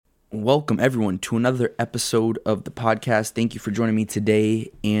Welcome, everyone, to another episode of the podcast. Thank you for joining me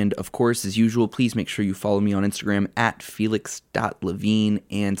today. And, of course, as usual, please make sure you follow me on Instagram at felix.levine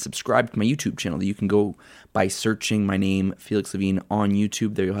and subscribe to my YouTube channel. You can go by searching my name, Felix Levine, on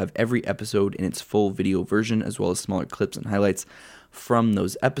YouTube. There you'll have every episode in its full video version, as well as smaller clips and highlights from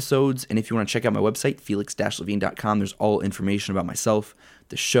those episodes. And if you want to check out my website, felix-levine.com, there's all information about myself,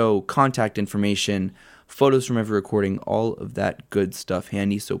 the show, contact information, photos from every recording, all of that good stuff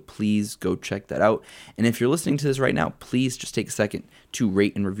handy, so please go check that out. And if you're listening to this right now, please just take a second to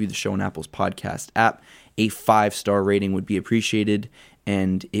rate and review the show on Apple's podcast app. A 5-star rating would be appreciated,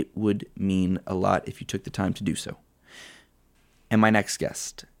 and it would mean a lot if you took the time to do so. And my next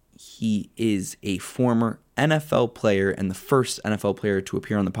guest, he is a former NFL player and the first NFL player to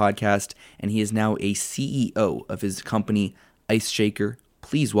appear on the podcast, and he is now a CEO of his company, Ice Shaker.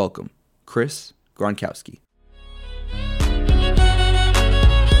 Please welcome Chris Gronkowski.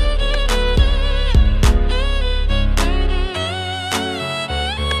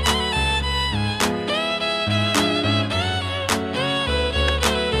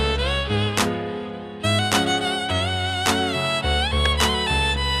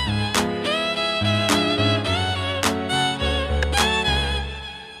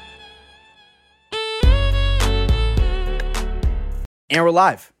 And we're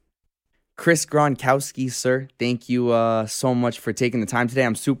live. Chris Gronkowski, sir, thank you so much for taking the time today.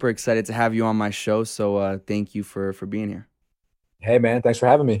 I'm super excited to have you on my show, so thank you for being here. Hey, man, thanks for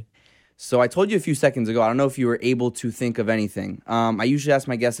having me. So I told you a few seconds ago, I don't know if you were able to think of anything. I usually ask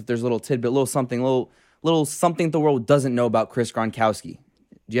my guests if there's a little tidbit, a little something the world doesn't know about Chris Gronkowski.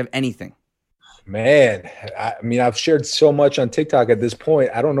 Do you have anything? Man, I mean, I've shared so much on TikTok at this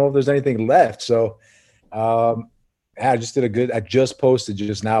point. I don't know if there's anything left. So I just posted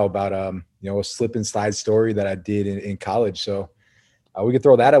just now about, a slip and slide story that I did in college. So we could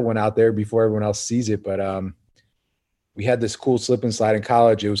throw that one out there before everyone else sees it. But we had this cool slip and slide in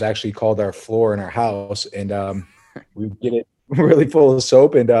college. It was actually called our floor in our house. And we would get it really full of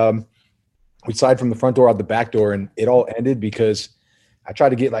soap. And we'd slide from the front door out the back door. And it all ended because I tried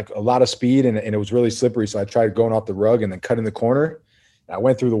to get like a lot of speed and it was really slippery. So I tried going off the rug and then cutting the corner. And I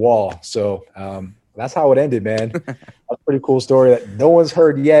went through the wall. So that's how it ended, man. That's a pretty cool story that no one's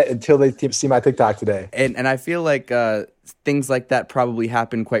heard yet until they see my TikTok today. And I feel like things like that probably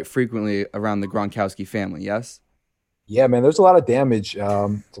happen quite frequently around the Gronkowski family, yes? Yeah, man, there's a lot of damage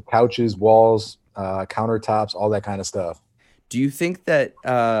to couches, walls, countertops, all that kind of stuff. Do you think that,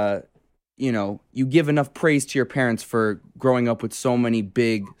 you give enough praise to your parents for growing up with so many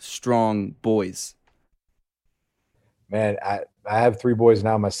big, strong boys? Man, I have 3 boys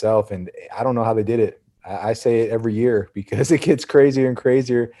now myself, and I don't know how they did it. I say it every year because it gets crazier and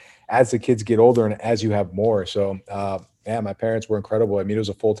crazier as the kids get older and as you have more. So, my parents were incredible. I mean, it was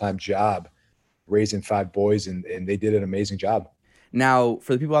a full-time job raising 5 boys, and they did an amazing job. Now,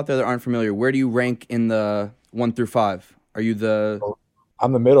 for the people out there that aren't familiar, where do you rank in the 1 through 5? Are you the...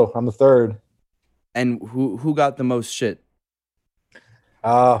 I'm the middle. I'm the third. And who got the most shit?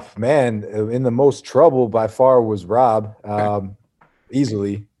 Man, in the most trouble by far was Rob.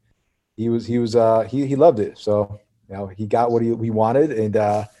 Easily. He loved it. So, he got what he wanted,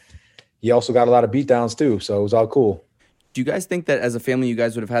 and he also got a lot of beatdowns too. So it was all cool. Do you guys think that as a family, you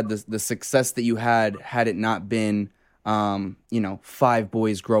guys would have had the success that you had it not been, 5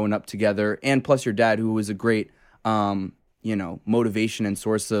 boys growing up together, and plus your dad, who was a great, motivation and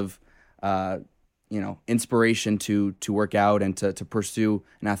source of, inspiration to work out and to pursue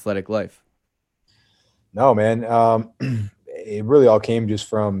an athletic life? No, man. It really all came just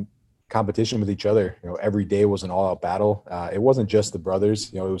from competition with each other. Every day was an all-out battle. It wasn't just the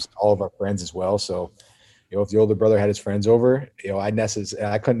brothers. It was all of our friends as well. So, if the older brother had his friends over, I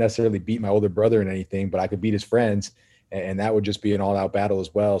couldn't necessarily beat my older brother in anything, but I could beat his friends, and that would just be an all-out battle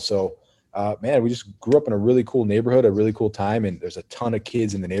as well. So, man, we just grew up in a really cool neighborhood, a really cool time, and there's a ton of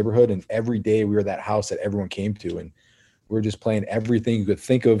kids in the neighborhood, and every day we were that house that everyone came to, and we were just playing everything you could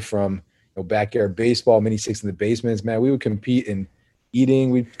think of, from backyard baseball, mini six in the basements. Man, we would compete in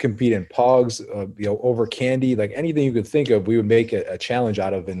eating, we'd compete in pogs, over candy, like anything you could think of, we would make a challenge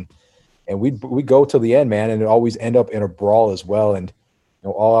out of, and we'd go till the end, man, and it always end up in a brawl as well, and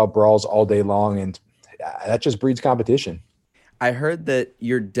all out brawls all day long, and that just breeds competition. I heard that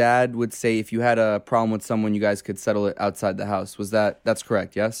your dad would say if you had a problem with someone, you guys could settle it outside the house. That's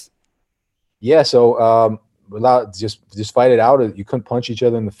correct, yes? Yeah, so without just fight it out. You couldn't punch each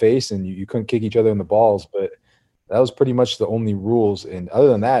other in the face, and you couldn't kick each other in the balls, but that was pretty much the only rules. And other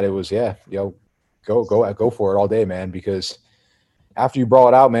than that, it was, go for it all day, man, because after you brawl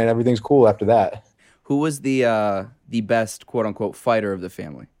it out, man, everything's cool after that. Who was the best quote unquote fighter of the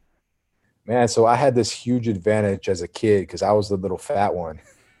family? Man, so I had this huge advantage as a kid because I was the little fat one.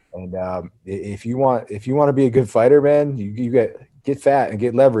 And if you want to be a good fighter, man, you get fat and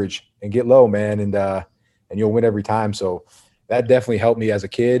get leverage and get low, man, and you'll win every time. So that definitely helped me as a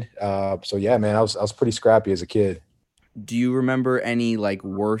kid. So yeah, man, I was pretty scrappy as a kid. Do you remember any like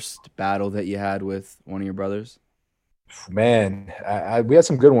worst battle that you had with one of your brothers? Man, we had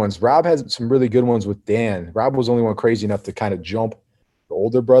some good ones. Rob had some really good ones with Dan. Rob was the only one crazy enough to kind of jump the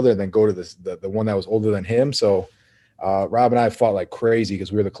older brother and then go to the one that was older than him. So Rob and I fought like crazy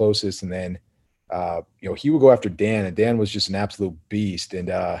because we were the closest. And then he would go after Dan, and Dan was just an absolute beast. And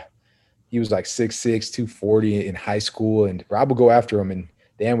he was like 6'6", 240 in high school, and Rob would go after him, and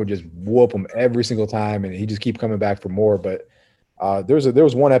Dan would just whoop him every single time, and he just keep coming back for more. But there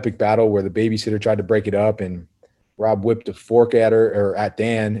was one epic battle where the babysitter tried to break it up, and Rob whipped a fork at her or at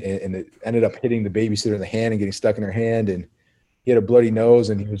Dan, and it ended up hitting the babysitter in the hand and getting stuck in her hand, and he had a bloody nose,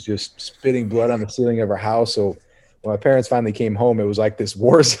 and he was just spitting blood on the ceiling of our house. So when my parents finally came home, it was like this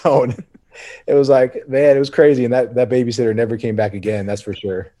war zone. It was like, man, it was crazy, and that babysitter never came back again. That's for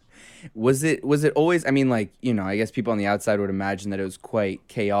sure. Was it always, I mean, like, I guess people on the outside would imagine that it was quite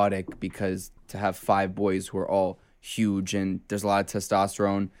chaotic because to have five boys who are all huge and there's a lot of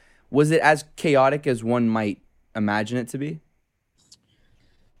testosterone. Was it as chaotic as one might imagine it to be?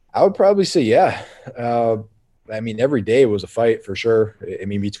 I would probably say, yeah. I mean, every day was a fight for sure. I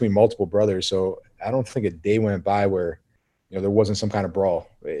mean, between multiple brothers. So I don't think a day went by where, there wasn't some kind of brawl.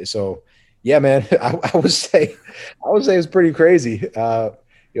 So, yeah, man, I would say it's pretty crazy.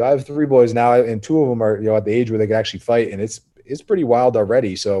 I have three boys now, and two of them are, at the age where they can actually fight, and it's pretty wild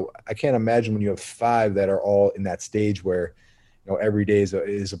already. So I can't imagine when you have five that are all in that stage where, every day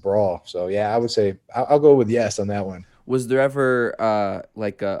is a brawl. So yeah, I would say I'll go with yes on that one. Was there ever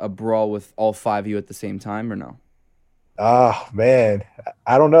like a brawl with all five of you at the same time or no? Oh man,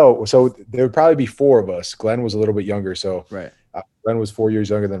 I don't know. So there would probably be four of us. Glenn was a little bit younger, so Right. Glenn was 4 years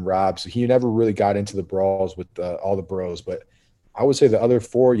younger than Rob, so he never really got into the brawls with all the bros. But I would say the other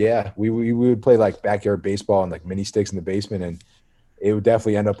four, yeah, we would play like backyard baseball and like mini sticks in the basement, and it would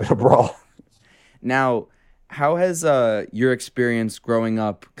definitely end up in a brawl. Now, how has your experience growing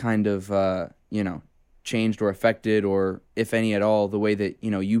up kind of changed or affected, or if any at all, the way that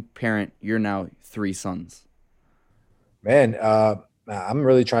you parent your now three sons? Man, I'm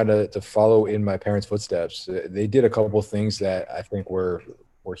really trying to follow in my parents' footsteps. They did a couple of things that I think were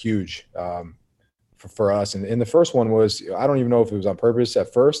huge for us. And the first one was, I don't even know if it was on purpose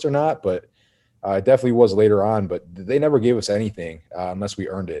at first or not, but it definitely was later on. But they never gave us anything unless we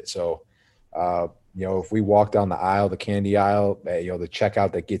earned it. So, if we walk down the aisle, the candy aisle, the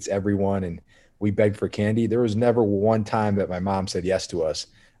checkout that gets everyone, and we begged for candy, there was never one time that my mom said yes to us.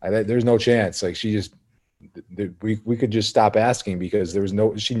 There's no chance. Like she just we could just stop asking because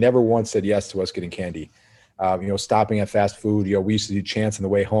she never once said yes to us getting candy. Stopping at fast food, we used to do chants on the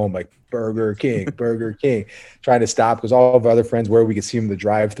way home, like Burger King, Burger King, trying to stop because all of our other friends where we could see them the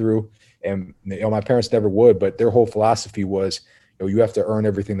drive through, and my parents never would, but their whole philosophy was, you have to earn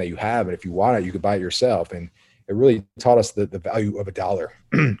everything that you have, and if you want it, you could buy it yourself. And it really taught us the value of a dollar,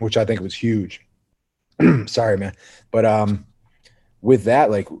 which I think was huge. Sorry, man, but with that,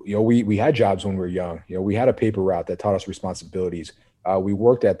 like, we had jobs when we were young. We had a paper route that taught us responsibilities. We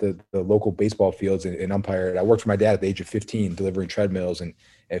worked at the local baseball fields and umpired. I worked for my dad at the age of 15, delivering treadmills and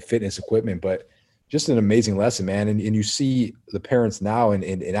fitness equipment, but just an amazing lesson, man. And you see the parents now,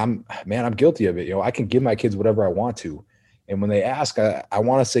 and I'm guilty of it. I can give my kids whatever I want to. And when they ask, I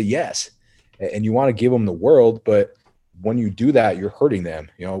want to say yes. And you want to give them the world, but when you do that, you're hurting them.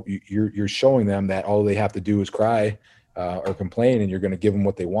 You're showing them that all they have to do is cry or complain, and you're going to give them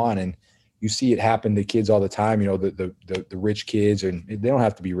what they want. And you see it happen to kids all the time. The rich kids, and they don't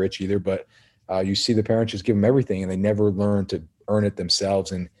have to be rich either, but you see the parents just give them everything, and they never learn to earn it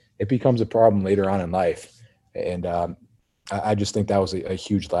themselves, and it becomes a problem later on in life. And I just think that was a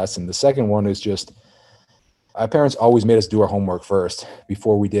huge lesson. The second one is just our parents always made us do our homework first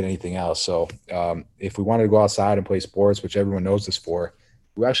before we did anything else. So if we wanted to go outside and play sports, which everyone knows us for,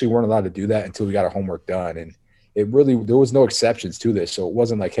 we actually weren't allowed to do that until we got our homework done. And there was no exceptions to this. So it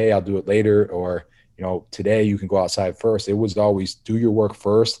wasn't like, hey, I'll do it later, or, today you can go outside first. It was always do your work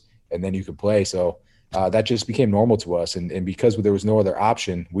first and then you can play. So that just became normal to us. And because there was no other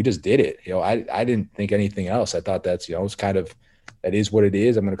option, we just did it. I didn't think anything else. I thought that's, it's kind of, that is what it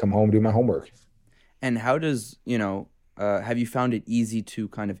is. I'm going to come home and do my homework. And how does, have you found it easy to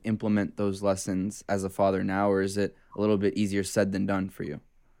kind of implement those lessons as a father now, or is it a little bit easier said than done for you?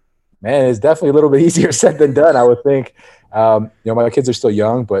 Man, it's definitely a little bit easier said than done, I would think. My kids are still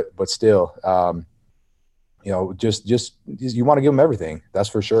young, but still, just you want to give them everything. That's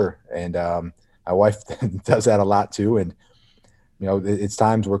for sure. And my wife does that a lot too. And it's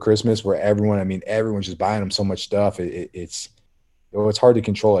times where Christmas, where everyone's just buying them so much stuff. It's hard to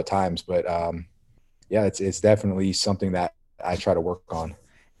control at times, but yeah, it's definitely something that I try to work on.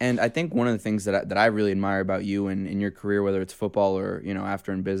 And I think one of the things that I really admire about you and in your career, whether it's football or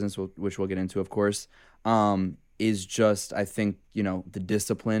after in business, which we'll get into, of course, is just I think the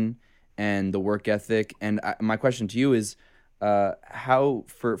discipline and the work ethic. And my question to you is, how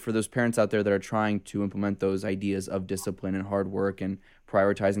for those parents out there that are trying to implement those ideas of discipline and hard work and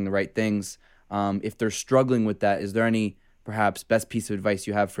prioritizing the right things, if they're struggling with that, is there any perhaps best piece of advice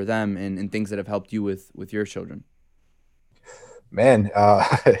you have for them and things that have helped you with your children? Man,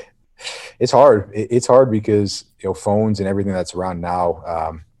 it's hard. It's hard because phones and everything that's around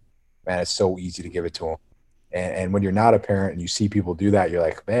now. Man, it's so easy to give it to them. And when you're not a parent and you see people do that, you're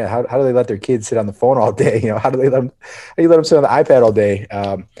like, man, how do they let their kids sit on the phone all day? How do you let them sit on the iPad all day?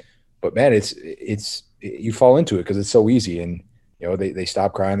 But man, it's you fall into it because it's so easy, and they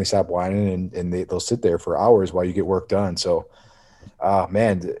stop crying, they stop whining, and they'll sit there for hours while you get work done. So,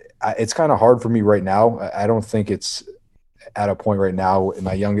 man, it's kind of hard for me right now. I don't think it's at a point right now.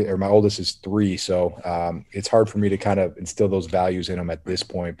 My oldest is 3, so it's hard for me to kind of instill those values in him at this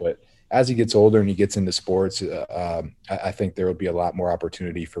point. But as he gets older and he gets into sports, I think there will be a lot more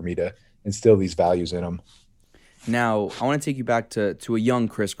opportunity for me to instill these values in him. Now, I want to take you back to a young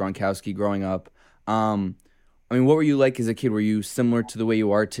Chris Gronkowski growing up. What were you like as a kid? Were you similar to the way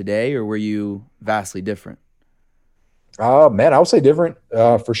you are today, or were you vastly different? Man, I would say different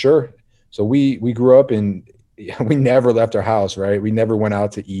for sure. So we grew up in we never left our house, right? We never went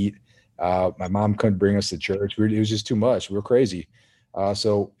out to eat. My mom couldn't bring us to church. It was just too much. We were crazy.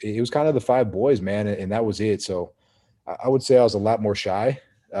 So it was kind of the 5 boys, man, and that was it. So I would say I was a lot more shy.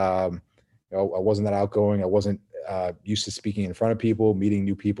 I wasn't that outgoing. I wasn't used to speaking in front of people, meeting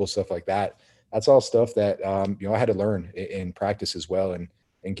new people, stuff like that. That's all stuff that I had to learn in practice as well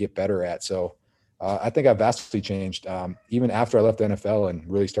and get better at. So I think I've vastly changed. Even after I left the NFL and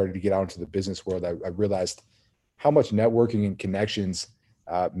really started to get out into the business world, I realized how much networking and connections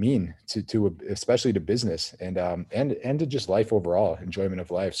mean to especially to business and to just life overall, enjoyment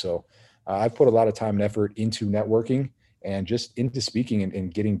of life. So I've put a lot of time and effort into networking and just into speaking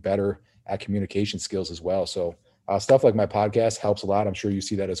and getting better at communication skills as well. So stuff like my podcast helps a lot. I'm sure you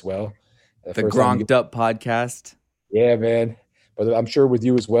see that as well. The Gronked Up podcast. Yeah, man. But I'm sure with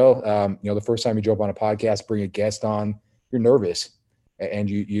you as well. The first time you jump on a podcast, bring a guest on, you're nervous and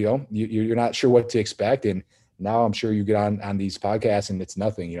you're not sure what to expect. And now I'm sure you get on these podcasts and it's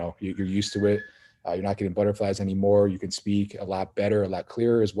nothing. You're used to it. You're not getting butterflies anymore. You can speak a lot better, a lot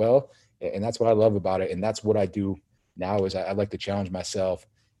clearer as well. And that's what I love about it. And that's what I do now is I like to challenge myself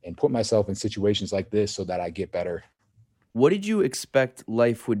and put myself in situations like this so that I get better. What did you expect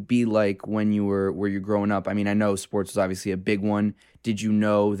life would be like when you're growing up? I mean, I know sports was obviously a big one. Did you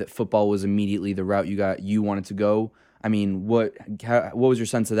know that football was immediately the route you wanted to go? I mean, what was your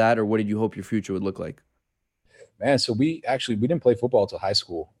sense of that, or what did you hope your future would look like? Man, so we didn't play football until high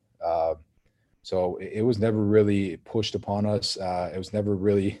school. So it was never really pushed upon us. It was never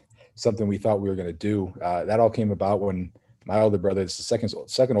really something we thought we were going to do. That all came about when my older brother, it's the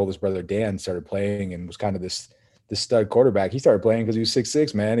second oldest brother, Dan, started playing and was kind of this stud quarterback. He started playing because he was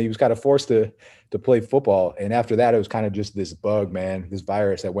 6'6", man. He was kind of forced to play football. And after that, it was kind of just this bug, man, this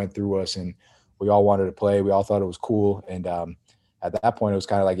virus that went through us, and we all wanted to play. We all thought it was cool. And at that point, it was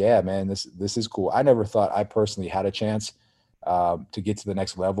kind of like, yeah, man, this is cool. I never thought I personally had a chance to get to the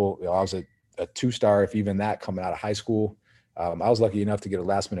next level. I was a 2-star, if even that, coming out of high school. I was lucky enough to get a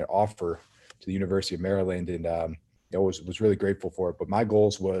last-minute offer to the University of Maryland, and was really grateful for it. But my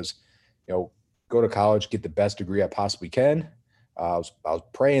goals was, go to college, get the best degree I possibly can. I was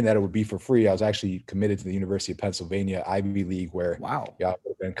praying that it would be for free. I was actually committed to the University of Pennsylvania Ivy League, where wow, I would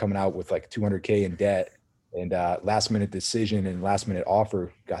have been coming out with like $200K in debt. And last minute decision and last minute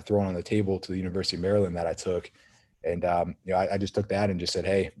offer got thrown on the table to the University of Maryland that I took. And I just took that and just said,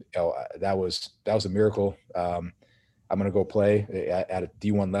 hey, that was a miracle. I'm going to go play at a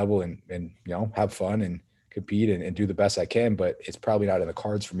D1 level and have fun and compete and do the best I can, but it's probably not in the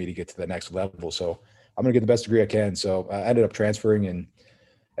cards for me to get to the next level. So I'm going to get the best degree I can. So I ended up transferring, and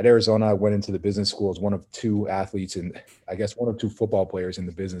at Arizona, I went into the business school as one of 2 athletes and I guess one of 2 football players in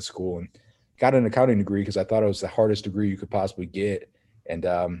the business school, and got an accounting degree because I thought it was the hardest degree you could possibly get.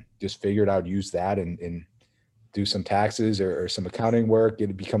 And just figured I would use that and do some taxes or some accounting work,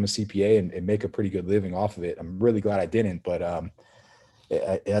 become a CPA and make a pretty good living off of it. I'm really glad I didn't, but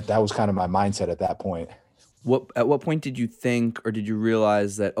that was kind of my mindset at that point. At what point did you think, or did you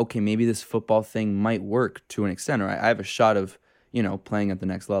realize that, okay, maybe this football thing might work to an extent, or I have a shot of, playing at the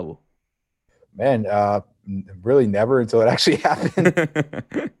next level? Man, really never until it actually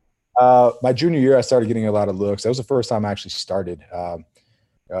happened. My junior year, I started getting a lot of looks. That was the first time I actually started.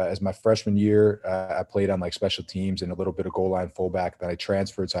 As my freshman year, I played on like special teams and a little bit of goal line fullback. Then I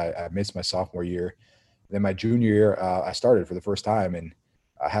transferred, so I missed my sophomore year. Then my junior year, I started for the first time, and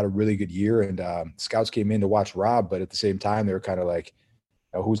I had a really good year. And scouts came in to watch Rob, but at the same time, they were kind of like,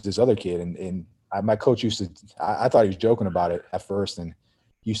 who's this other kid? My coach used to, I thought he was joking about it at first, and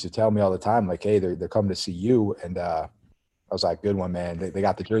he used to tell me all the time, like, hey, they're coming to see you. And I was like, good one, man. They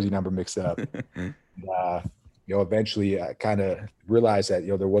got the jersey number mixed up. And, eventually I kind of realized that,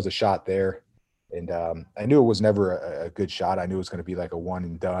 there was a shot there. And I knew it was never a good shot. I knew it was going to be like a one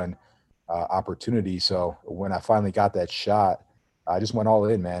and done opportunity. So when I finally got that shot, I just went all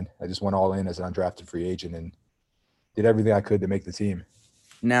in, man. I just went all in as an undrafted free agent and did everything I could to make the team.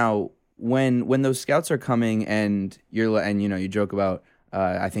 Now, when those scouts are coming and you joke about,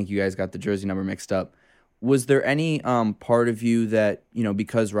 I think you guys got the jersey number mixed up. Was there any part of you that,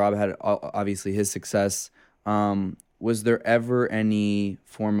 because Rob had obviously his success, was there ever any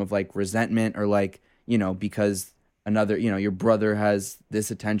form of like resentment or like, because another, your brother has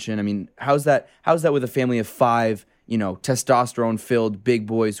this attention? I mean, how's that with a family of five, testosterone filled big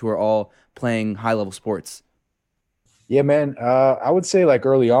boys who are all playing high level sports? Yeah, man. I would say like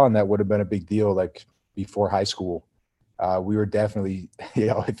early on, that would have been a big deal. Like before high school, we were definitely,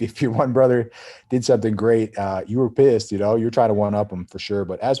 if your one brother did something great, you were pissed, you're trying to one up them for sure.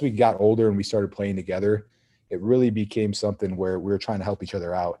 But as we got older and we started playing together, it really became something where we were trying to help each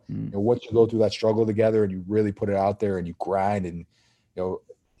other out. Once you go through that struggle together and you really put it out there and you grind and,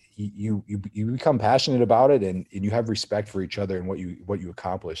 you become passionate about it and you have respect for each other and what you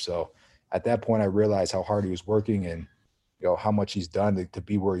accomplish. So at that point, I realized how hard he was working and, how much he's done to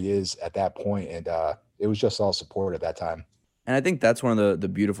be where he is at that point. And it was just all support at that time. And I think that's one of the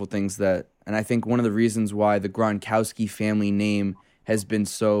beautiful things and I think one of the reasons why the Gronkowski family name has been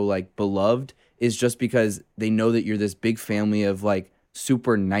so like beloved is just because they know that you're this big family of like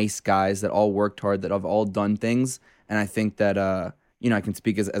super nice guys that all worked hard, that have all done things. And I think that, I can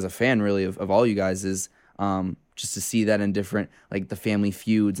speak as a fan really of all you guys is, just to see that in different, like the family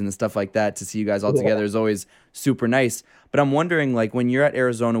feuds and the stuff like that, to see you guys all together is always super nice. But I'm wondering, like, when you're at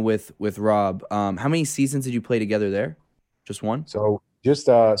Arizona with Rob, how many seasons did you play together there? Just one? So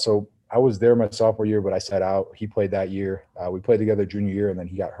so I was there my sophomore year, but I sat out. He played that year. We played together junior year, and then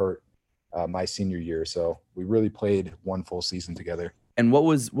he got hurt my senior year. So we really played one full season together. And what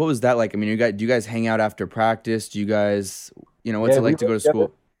was that like? I mean, do you guys hang out after practice? Do you guys, what's it like to go to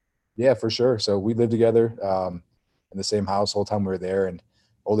school? Yeah, for sure. So we lived together in the same house the whole time we were there, and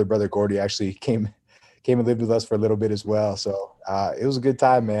older brother Gordy actually came and lived with us for a little bit as well. So it was a good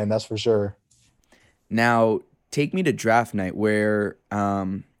time, man. That's for sure. Now, take me to draft night where,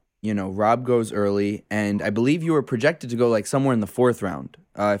 Rob goes early, and I believe you were projected to go like somewhere in the fourth round,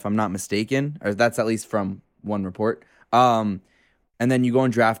 if I'm not mistaken, or that's at least from one report. And then you go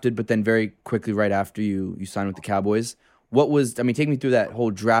undrafted, but then very quickly right after you sign with the Cowboys. Take me through that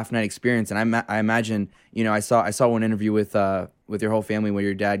whole draft night experience. And I imagine, I saw one interview with your whole family where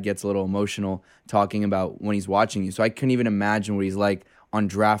your dad gets a little emotional talking about when he's watching you. So I couldn't even imagine what he's like on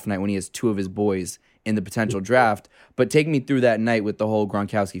draft night when he has two of his boys in the potential draft. But take me through that night with the whole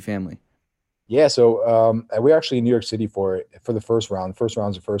Gronkowski family. Yeah, so we were actually in New York City for the first round. The first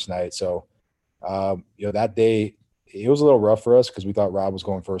round's the first night. So, that day it was a little rough for us because we thought Rob was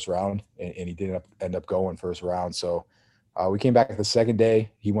going first round, and he didn't end up going first round. So we came back the second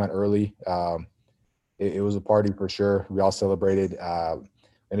day. He went early. It was a party for sure. We all celebrated.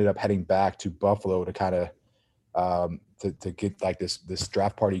 Ended up heading back to Buffalo to kind of to get like this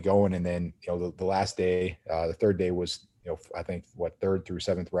draft party going, and then the last day, the third day was I think third through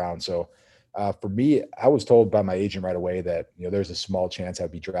seventh round. So for me, I was told by my agent right away that there's a small chance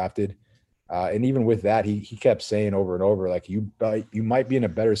I'd be drafted. And even with that, he kept saying over and over, like, you might be in a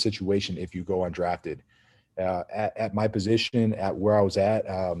better situation if you go undrafted. At my position, at where I was at,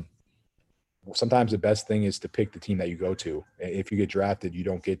 sometimes the best thing is to pick the team that you go to. If you get drafted, you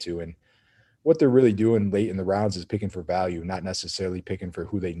don't get to. And what they're really doing late in the rounds is picking for value, not necessarily picking for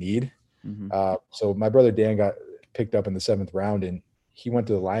who they need. Mm-hmm. So my brother Dan got picked up in the seventh round, and he went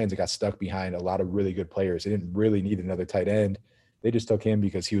to the Lions and got stuck behind a lot of really good players. They didn't really need another tight end. They just took him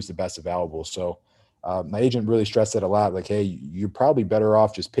because he was the best available. So my agent really stressed that a lot. Like, hey, you're probably better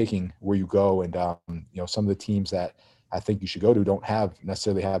off just picking where you go. And, some of the teams that I think you should go to don't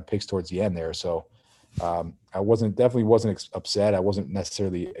necessarily have picks towards the end there. So I definitely wasn't upset. I wasn't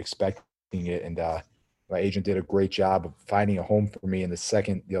necessarily expecting it. And, my agent did a great job of finding a home for me. And the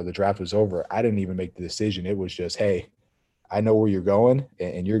second, the draft was over, I didn't even make the decision. It was just, hey, I know where you're going,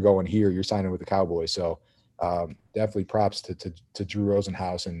 and you're going here. You're signing with the Cowboys. So definitely props to Drew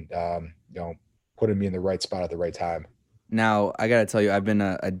Rosenhaus and putting me in the right spot at the right time. Now, I gotta tell you, I've been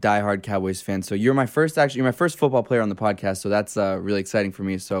a diehard Cowboys fan. So you're my first football player on the podcast. So that's really exciting for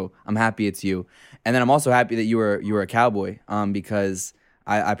me. So I'm happy it's you, and then I'm also happy that you were a Cowboy. Because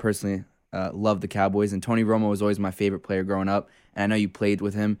I personally love the Cowboys, and Tony Romo was always my favorite player growing up. And I know you played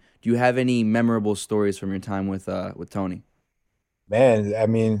with him. Do you have any memorable stories from your time with Tony? Man, I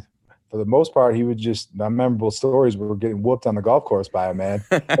mean, for the most part, he would just my memorable stories were getting whooped on the golf course by him, man.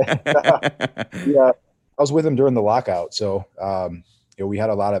 Yeah, I was with him during the lockout, so we had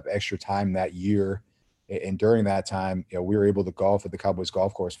a lot of extra time that year, and during that time, we were able to golf at the Cowboys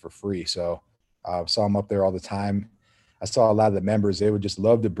golf course for free. So saw him up there all the time. I saw a lot of the members; they would just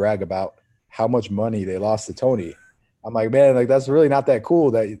love to brag about how much money they lost to Tony. I'm like, man, like that's really not that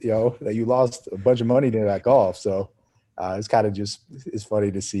cool that that you lost a bunch of money to that golf. So it's kind of just it's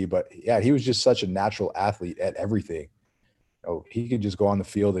funny to see, but yeah, he was just such a natural athlete at everything. He could just go on the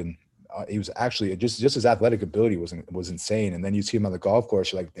field and he was actually just his athletic ability was insane. And then you see him on the golf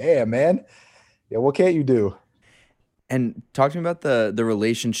course, you're like, damn, man, yeah, what can't you do? And talk to me about the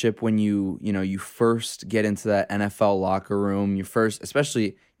relationship when you first get into that NFL locker room. You first,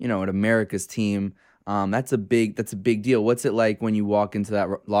 especially at America's team, that's a big deal. What's it like when you walk into that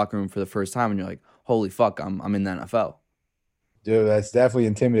locker room for the first time and you're like, holy fuck, I'm in the NFL? Dude, that's definitely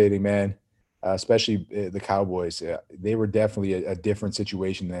intimidating, man. Especially the Cowboys. They were definitely a different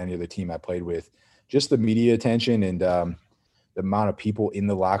situation than any other team I played with. Just the media attention and the amount of people in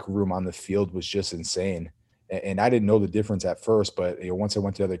the locker room on the field was just insane. And I didn't know the difference at first, but once I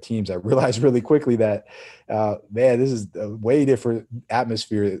went to other teams, I realized really quickly that, man, this is a way different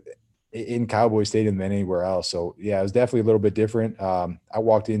atmosphere in Cowboy Stadium than anywhere else. So yeah, it was definitely a little bit different. I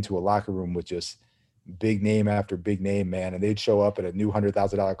walked into a locker room with just big name after big name, man, and they'd show up in a new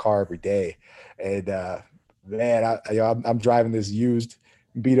 $100,000 car every day. And man, I'm driving this used,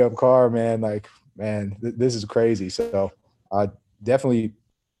 beat up car, man. Like, man, this is crazy. So definitely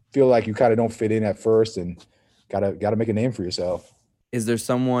feel like you kind of don't fit in at first, and gotta make a name for yourself. Is there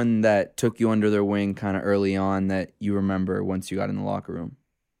someone that took you under their wing kind of early on that you remember once you got in the locker room?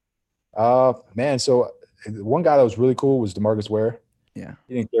 Man, so one guy that was really cool was DeMarcus Ware. Yeah.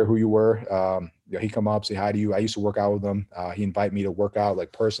 He didn't care who you were. He'd come up, say hi to you. I used to work out with him. He invited me to work out,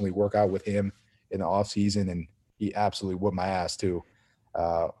 like personally work out with him in the off season, and he absolutely whooped my ass too.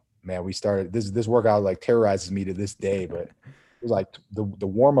 Man, we started this workout like terrorizes me to this day, but it was like the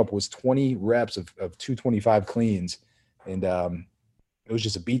warm up was 20 reps of 225 cleans, and it was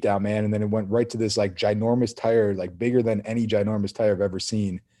just a beatdown, man. And then it went right to this like ginormous tire, like bigger than any ginormous tire I've ever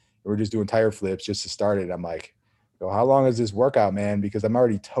seen. We're just doing tire flips just to start it. I'm like, how long is this workout, man? Because I'm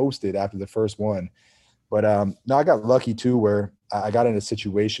already toasted after the first one. But no, I got lucky too, where I got in a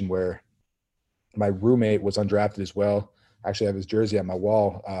situation where my roommate was undrafted as well. Actually, I have his jersey on my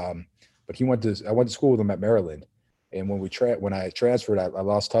wall. But I went to school with him at Maryland. And when I transferred, I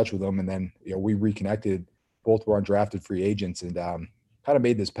lost touch with him. And then we reconnected. Both were undrafted free agents, and kind of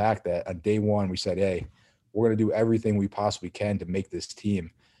made this pact that on day one we said, hey, we're going to do everything we possibly can to make this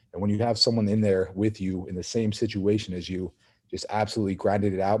team. And when you have someone in there with you in the same situation as you, just absolutely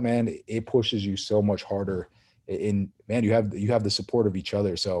grinded it out, man, it pushes you so much harder. And man, you have the support of each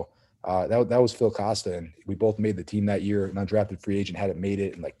other. So that was Phil Costa, and we both made the team that year. An undrafted free agent hadn't made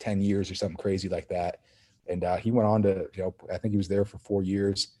it in like 10 years or something crazy like that. And he went on to, I think he was there for 4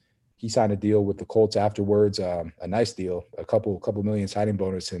 years. He signed a deal with the Colts afterwards, a nice deal, a couple million signing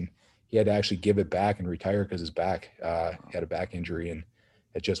bonus, and he had to actually give it back and retire because his back, he had a back injury, and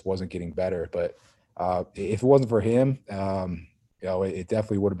it just wasn't getting better. But if it wasn't for him, it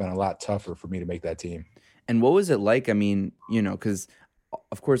definitely would have been a lot tougher for me to make that team. And what was it like? I mean, because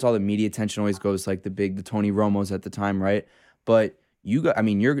of course all the media attention always goes like the Tony Romos at the time, right? But you're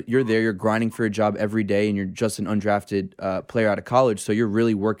there, you're grinding for a job every day, and you're just an undrafted player out of college, so you're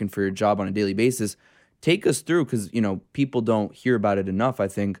really working for your job on a daily basis. Take us through, because people don't hear about it enough, I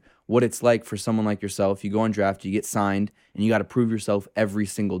think, what it's like for someone like yourself. You go undrafted, you get signed, and you got to prove yourself every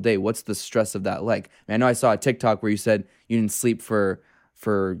single day. What's the stress of that like? I know I saw a TikTok where you said you didn't sleep for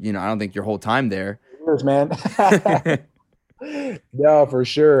I don't think your whole time there. Years, man. No, for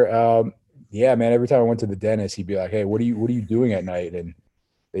sure. Yeah, man. Every time I went to the dentist, he'd be like, "Hey, what are you doing at night?" And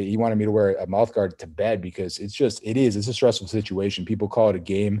he wanted me to wear a mouth guard to bed because it's a stressful situation. People call it a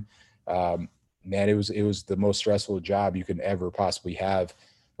game. Man, it was the most stressful job you can ever possibly have.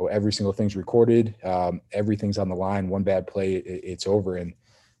 Every single thing's recorded. Everything's on the line. One bad play, it's over. And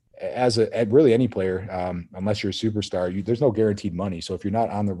really any player, unless you're a superstar, there's no guaranteed money. So if you're not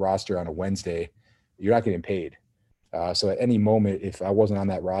on the roster on a Wednesday, you're not getting paid. So at any moment, if I wasn't on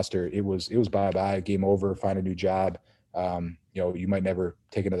that roster, it was bye bye, game over, find a new job. You might never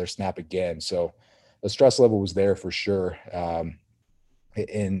take another snap again. So the stress level was there for sure, and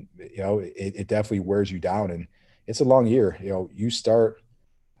it definitely wears you down. And it's a long year. You start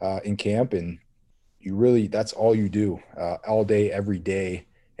in camp, and that's all you do all day, every day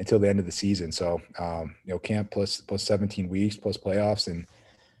until the end of the season. So camp plus 17 weeks plus playoffs, and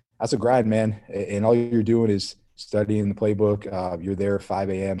that's a grind, man. And all you're doing is studying the playbook. You're there 5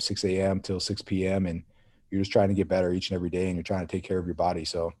 a.m., 6 a.m. till 6 p.m. and you're just trying to get better each and every day, and you're trying to take care of your body.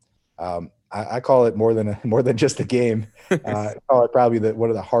 So I call it more than just a game. I call it probably one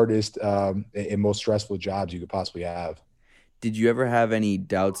of the hardest and most stressful jobs you could possibly have. Did you ever have any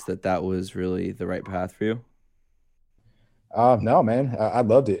doubts that was really the right path for you? No, man, I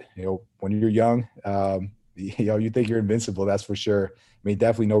loved it. When you're young, you think you're invincible. That's for sure. I mean,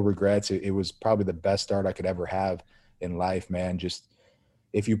 definitely no regrets. It was probably the best start I could ever have in life, man. Just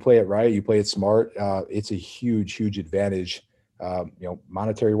if you play it right, you play it smart. It's a huge, huge advantage,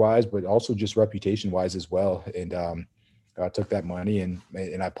 monetary wise, but also just reputation wise as well. And I took that money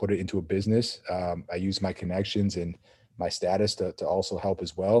and I put it into a business. I used my connections and my status to also help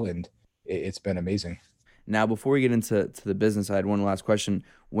as well. And it's been amazing. Now, before we get into the business, I had one last question.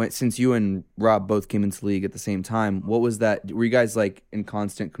 Since you and Rob both came into the league at the same time, what was that? Were you guys like in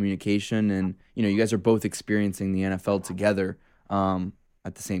constant communication? And you guys are both experiencing the NFL together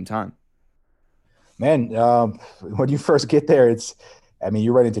at the same time. Man, when you first get there,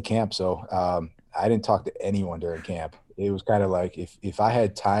 you're right into camp. So I didn't talk to anyone during camp. It was kind of like if I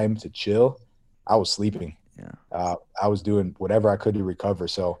had time to chill, I was sleeping. Yeah. I was doing whatever I could to recover.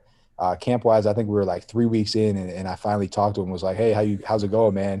 So camp wise, I think we were like 3 weeks in, and I finally talked to him, was like, hey, how's it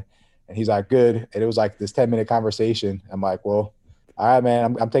going, man? And he's like, good. And it was like this 10-minute conversation. I'm like, well, all right,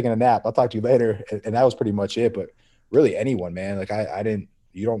 man, I'm taking a nap. I'll talk to you later. And that was pretty much it. But really anyone, man, like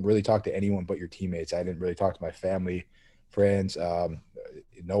you don't really talk to anyone but your teammates. I didn't really talk to my family, friends,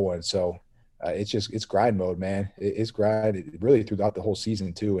 no one. So it's grind mode, man. It's grind really throughout the whole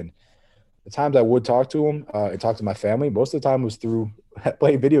season too. And the times I would talk to him and talk to my family, most of the time was through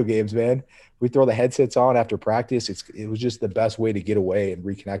playing video games, man. We throw the headsets on after practice. It was just the best way to get away and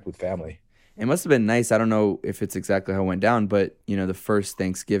reconnect with family. It must have been nice. I don't know if it's exactly how it went down, but the first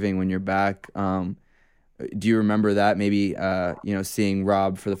Thanksgiving when you're back, do you remember that? Maybe seeing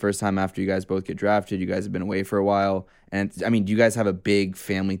Rob for the first time after you guys both get drafted. You guys have been away for a while, and I mean, do you guys have a big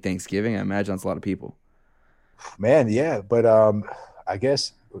family Thanksgiving? I imagine that's a lot of people. Man, yeah, but I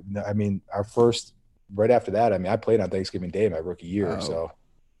guess our first right after that. I played on Thanksgiving Day my rookie year, so.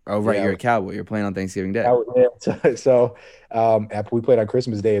 Oh, right, yeah, you're a Cowboy. You're playing on Thanksgiving Day. So we played on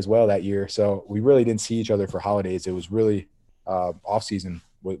Christmas Day as well that year. So we really didn't see each other for holidays. It was really off season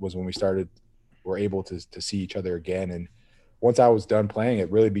was when we were able to see each other again. And once I was done playing,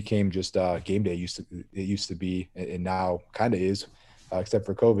 it really became just game day. It used to be, and now kind of is, except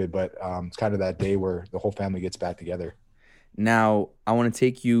for COVID. But it's kind of that day where the whole family gets back together. Now, I want to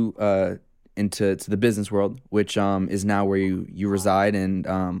take you into the business world, which is now where you reside,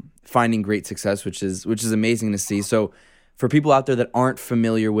 and finding great success, which is amazing to see. So for people out there that aren't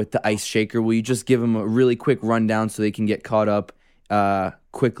familiar with the Ice Shaker, will you just give them a really quick rundown so they can get caught up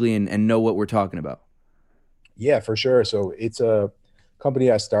quickly and know what we're talking about? Yeah, for sure. So it's a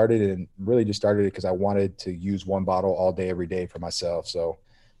company I started, and really just started it because I wanted to use one bottle all day, every day for myself. So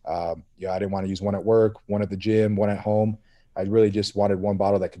I didn't want to use one at work, one at the gym, one at home. I really just wanted one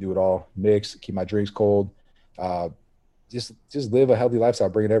bottle that could do it all, mix, keep my drinks cold, just live a healthy lifestyle,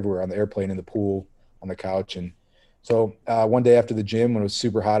 bring it everywhere, on the airplane, in the pool, on the couch. And so one day after the gym, when it was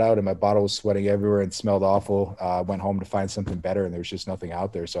super hot out and my bottle was sweating everywhere and smelled awful, I went home to find something better, and there was just nothing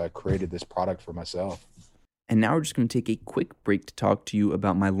out there. So I created this product for myself. And now we're just going to take a quick break to talk to you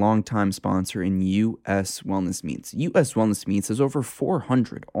about my longtime sponsor in U.S. Wellness Meats. U.S. Wellness Meats has over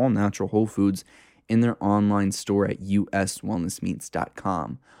 400 all-natural whole foods in their online store at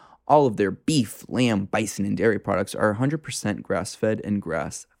uswellnessmeats.com. All of their beef, lamb, bison, and dairy products are 100% grass-fed and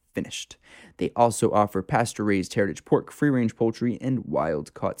grass-finished. They also offer pasture-raised heritage pork, free-range poultry, and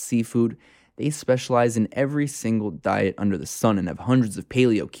wild-caught seafood. They specialize in every single diet under the sun and have hundreds of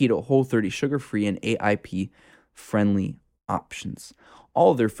paleo, keto, Whole30, sugar-free, and AIP-friendly options.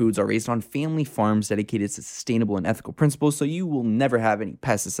 All of their foods are raised on family farms dedicated to sustainable and ethical principles, so you will never have any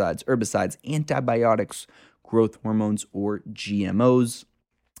pesticides, herbicides, antibiotics, growth hormones, or GMOs.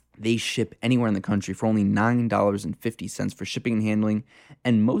 They ship anywhere in the country for only $9.50 for shipping and handling,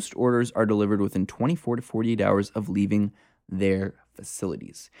 and most orders are delivered within 24 to 48 hours of leaving their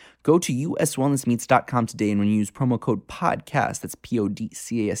facilities. Go to uswellnessmeats.com today, and when you use promo code PODCAST, that's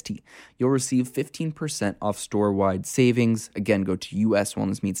PODCAST, you'll receive 15% off store-wide savings. Again, go to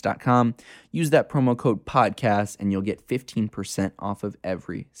uswellnessmeats.com, use that promo code PODCAST, and you'll get 15% off of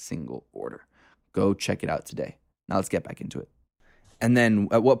every single order. Go check it out today. Now let's get back into it. And then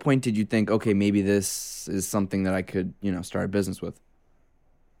at what point did you think, okay, maybe this is something that I could, start a business with?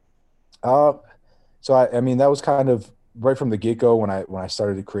 So I mean, that was kind of right from the get-go when I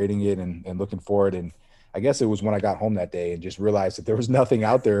started creating it and looking for it. And I guess it was when I got home that day and just realized that there was nothing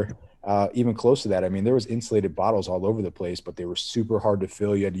out there even close to that. I mean, there was insulated bottles all over the place, but they were super hard to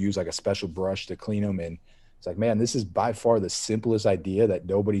fill. You had to use like a special brush to clean them. And it's like, man, this is by far the simplest idea that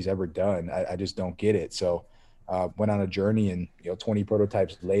nobody's ever done. I just don't get it. So went on a journey, and 20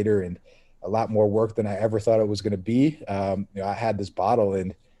 prototypes later and a lot more work than I ever thought it was going to be. I had this bottle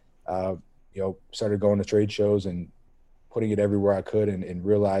and started going to trade shows and putting it everywhere I could, and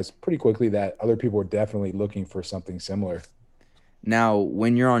realized pretty quickly that other people were definitely looking for something similar. Now,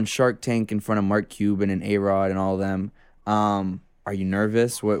 when you're on Shark Tank in front of Mark Cuban and A-Rod and all of them, are you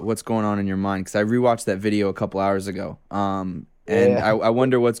nervous? What's going on in your mind? Because I rewatched that video a couple hours ago, and I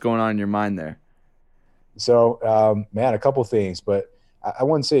wonder what's going on in your mind there. So, man, a couple things, but I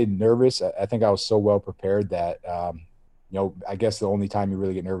wouldn't say nervous. I think I was so well prepared that, I guess the only time you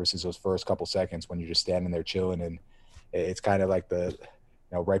really get nervous is those first couple seconds when you're just standing there chilling, and it's kind of like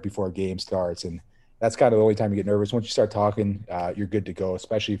right before a game starts. And that's kind of the only time you get nervous. Once you start talking, you're good to go,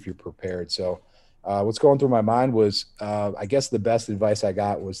 especially if you're prepared. So what's going through my mind was, I guess the best advice I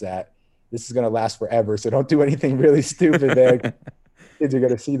got was that this is going to last forever. So don't do anything really stupid, man. Kids are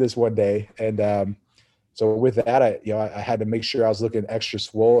going to see this one day. And so with that, I had to make sure I was looking extra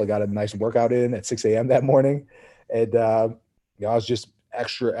swole. I got a nice workout in at 6 a.m. that morning. And, I was just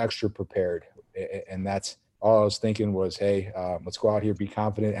extra prepared. And that's all I was thinking was, hey, let's go out here, be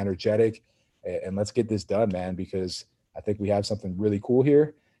confident, energetic, and let's get this done, man, because I think we have something really cool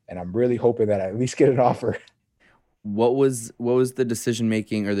here. And I'm really hoping that I at least get an offer. What was the decision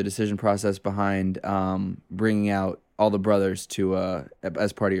making or the decision process behind bringing out all the brothers to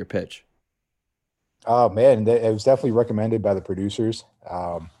as part of your pitch? Oh man, it was definitely recommended by the producers,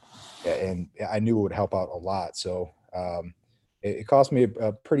 and I knew it would help out a lot. So it cost me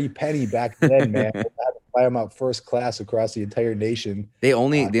a pretty penny back then, man. I had to fly them out first class across the entire nation. They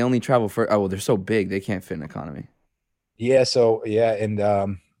only travel for they're so big they can't fit in economy. Yeah, so and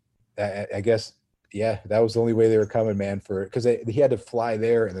I guess that was the only way they were coming, man. Because he had to fly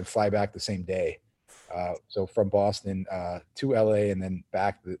there and then fly back the same day. So from Boston to LA and then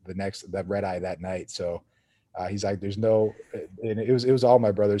back that red eye that night. So he's like, there's no, and it was all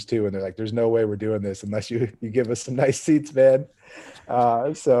my brothers too. And they're like, there's no way we're doing this unless you give us some nice seats, man.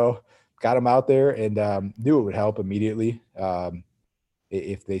 So got him out there and knew it would help immediately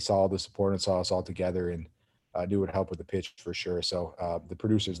if they saw the support and saw us all together, and knew it would help with the pitch for sure. So the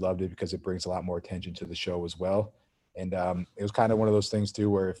producers loved it because it brings a lot more attention to the show as well. And it was kind of one of those things too,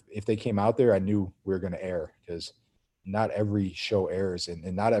 where if they came out there, I knew we were going to air, because not every show airs and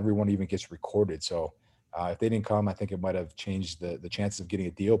not everyone even gets recorded. So if they didn't come, I think it might have changed the chances of getting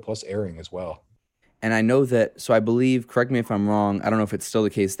a deal plus airing as well. And I know that, so I believe, correct me if I'm wrong, I don't know if it's still the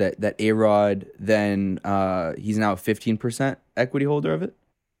case that A-Rod then, he's now a 15% equity holder of it?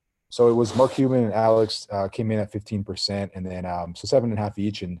 So it was Mark Cuban and Alex came in at 15%, and then so 7.5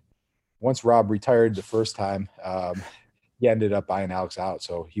 each. And once Rob retired the first time, he ended up buying Alex out.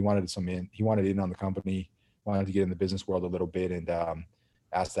 So he wanted in on the company, wanted to get in the business world a little bit, and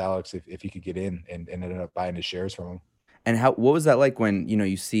asked Alex if he could get in, and ended up buying his shares from him. And what was that like when,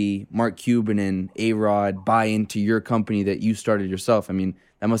 you see Mark Cuban and A-Rod buy into your company that you started yourself? I mean,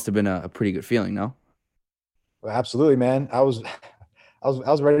 that must have been a pretty good feeling, no? Well, absolutely, man. I was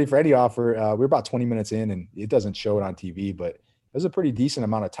ready for any offer. We were about 20 minutes in, and it doesn't show it on TV, but it was a pretty decent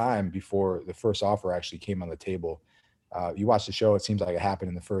amount of time before the first offer actually came on the table. You watch the show, it seems like it happened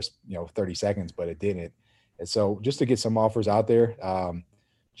in the first 30 seconds, but it didn't. And so just to get some offers out there,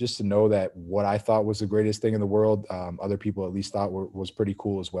 just to know that what I thought was the greatest thing in the world, other people at least thought was pretty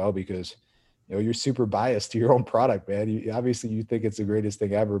cool as well, because you're super biased to your own product, man. Obviously you think it's the greatest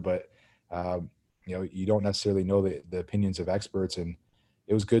thing ever, but you don't necessarily know the opinions of experts. And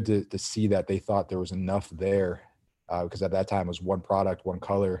it was good to see that they thought there was enough there, because at that time it was one product, one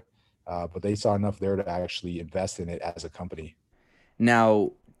color, but they saw enough there to actually invest in it as a company.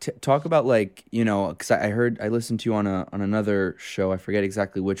 Now, talk about because I listened to you on another show, I forget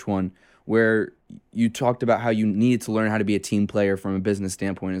exactly which one, where you talked about how you needed to learn how to be a team player from a business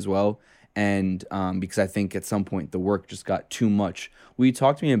standpoint as well. And because I think at some point the work just got too much. Will you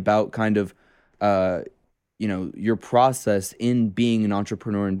talk to me about kind of, your process in being an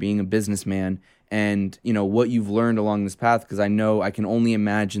entrepreneur and being a businessman, and what you've learned along this path, because I know I can only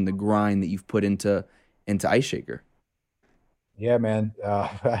imagine the grind that you've put into Ice Shaker. Yeah, man.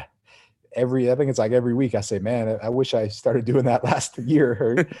 I think it's like every week I say, man, I wish I started doing that last year.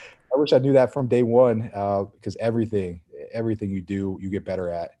 Or I wish I knew that from day one, because everything you do, you get better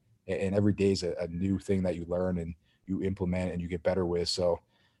at, and every day is a new thing that you learn and you implement and you get better with. So,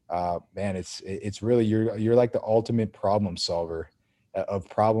 man, it's really you're like the ultimate problem solver of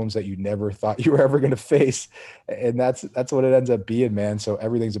problems that you never thought you were ever going to face, and that's what it ends up being, man. So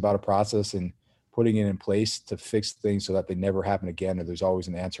everything's about a process and putting it in place to fix things so that they never happen again, or there's always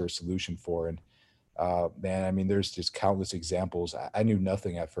an answer or solution for. And man, I mean, there's just countless examples. I knew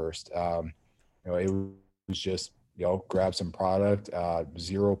nothing at first. It was just, grab some product,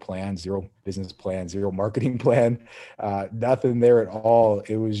 zero plan, zero business plan, zero marketing plan, nothing there at all.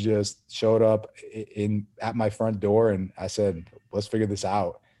 It was just showed up in at my front door, and I said, let's figure this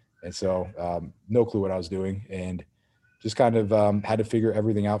out. And so, no clue what I was doing, and just kind of had to figure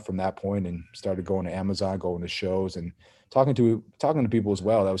everything out from that point, and started going to Amazon, going to shows, and talking to people as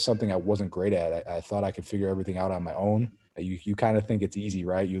well. That was something I wasn't great at. I thought I could figure everything out on my own. You kind of think it's easy,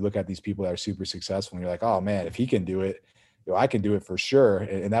 right? You look at these people that are super successful and you're like, oh man, if he can do it, I can do it for sure.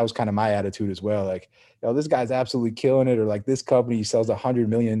 And that was kind of my attitude as well. Like, this guy's absolutely killing it, or like this company sells 100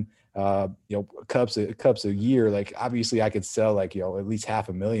 million cups a year. Like, obviously I could sell like, at least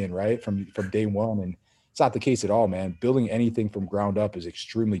 500,000, right? From day one. And it's not the case at all, man. Building anything from ground up is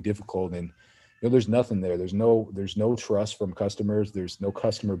extremely difficult. And there's nothing there. There's no trust from customers. There's no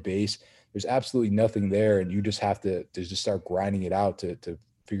customer base. There's absolutely nothing there. And you just have to just start grinding it out to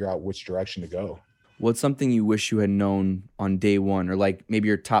figure out which direction to go. What's something you wish you had known on day one, or like maybe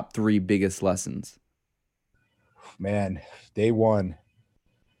your top 3 biggest lessons? Man, day one.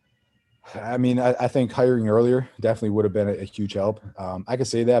 I mean, I think hiring earlier definitely would have been a huge help. I could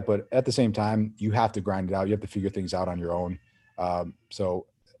say that, but at the same time, you have to grind it out. You have to figure things out on your own. So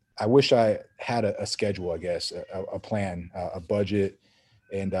I wish I had a schedule, I guess, a plan, a budget,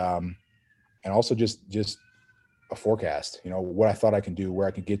 and also just a forecast. What I thought I can do, where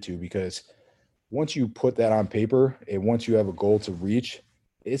I can get to, because once you put that on paper and once you have a goal to reach,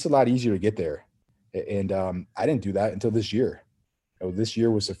 it's a lot easier to get there. And I didn't do that until this year. This year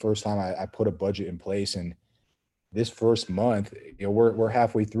was the first time I put a budget in place, and this first month, we're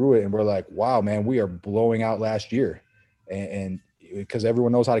halfway through it, and we're like, wow, man, we are blowing out last year, and because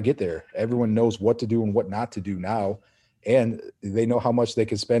everyone knows how to get there, everyone knows what to do and what not to do now, and they know how much they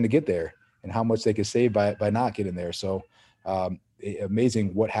can spend to get there and how much they can save by not getting there. So,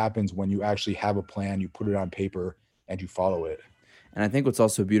 amazing what happens when you actually have a plan, you put it on paper, and you follow it. And I think what's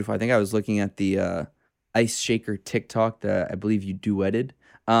also beautiful, I think I was looking at the Ice Shaker TikTok that I believe you duetted.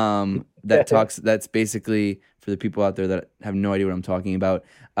 That's basically, for the people out there that have no idea what I'm talking about.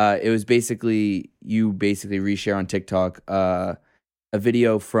 It was basically you reshare on TikTok a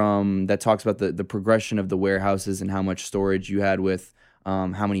video that talks about the progression of the warehouses and how much storage you had with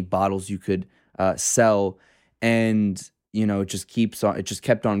how many bottles you could sell, and it just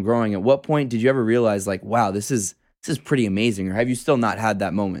kept on growing. At what point did you ever realize, like, wow, this is pretty amazing, or have you still not had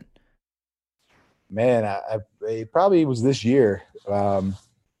that moment? Man, it probably was this year. I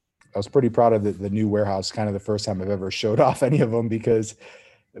was pretty proud of the new warehouse. Kind of the first time I've ever showed off any of them, because,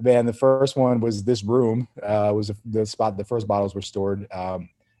 man, the first one was this room. Was the spot the first bottles were stored.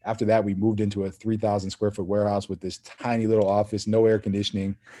 After that, we moved into a 3,000 square foot warehouse with this tiny little office, no air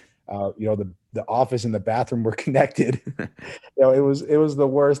conditioning. The office and the bathroom were connected. It was the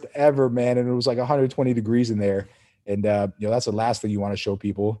worst ever, man. And it was like 120 degrees in there. And that's the last thing you want to show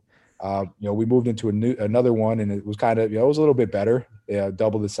people. We moved into another one, and it was kind of, it was a little bit better,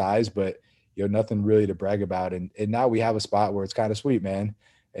 double the size, but nothing really to brag about. And now we have a spot where it's kind of sweet, man.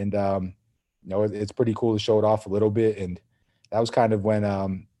 And it's pretty cool to show it off a little bit. And that was kind of when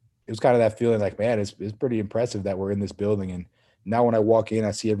it was kind of that feeling like, man, it's pretty impressive that we're in this building. And now when I walk in,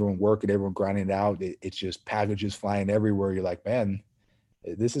 I see everyone working, everyone grinding it out. It's just packages flying everywhere. You're like, man,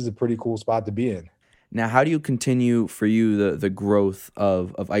 this is a pretty cool spot to be in. Now, how do you continue for you the growth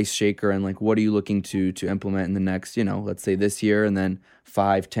of Ice Shaker, and like what are you looking to implement in the next, let's say this year, and then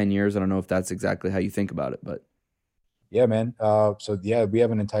 5-10 years? I don't know if that's exactly how you think about it, but yeah, man. So yeah, we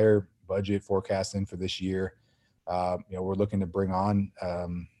have an entire budget forecasting for this year. We're looking to bring on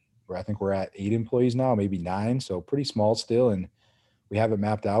where I think we're at 8 employees now, maybe 9, so pretty small still, and we have it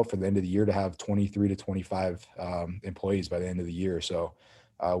mapped out for the end of the year to have 23 to 25 employees by the end of the year. So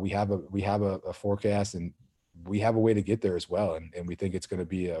we have a forecast, and we have a way to get there as well. And we think it's going to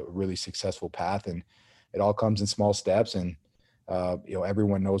be a really successful path, and it all comes in small steps, and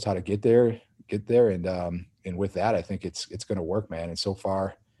everyone knows how to get there. And with that, I think it's going to work, man. And so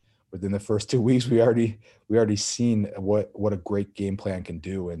far, within the first 2 weeks, we already seen what a great game plan can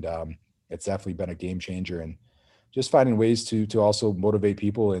do, and it's definitely been a game changer. And just finding ways to also motivate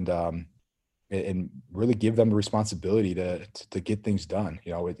people and really give them the responsibility to get things done.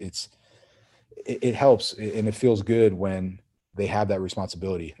 It helps and it feels good when they have that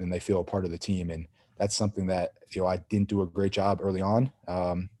responsibility and they feel a part of the team. And that's something that, I didn't do a great job early on.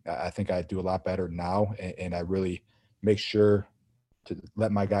 I think I do a lot better now. And I really make sure to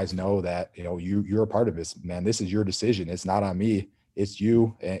let my guys know that, you're a part of this, man. This is your decision. It's not on me. It's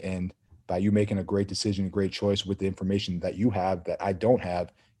you. And by you making a great decision, a great choice with the information that you have that I don't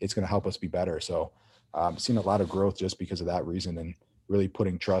have, it's going to help us be better. So seen a lot of growth just because of that reason, and really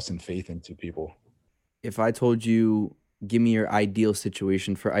putting trust and faith into people. If I told you, give me your ideal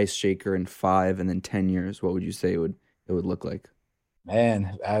situation for Ice Shaker in 5 and then 10 years, what would you say it would look like?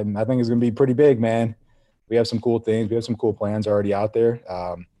 Man, I think it's going to be pretty big, man. We have some cool things. We have some cool plans already out there.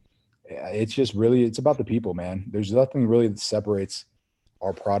 It's just really, it's about the people, man. There's nothing really that separates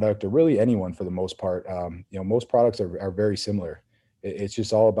our product or really anyone for the most part. Most products are very similar. It's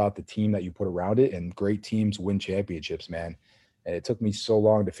just all about the team that you put around it, and great teams win championships, man. And it took me so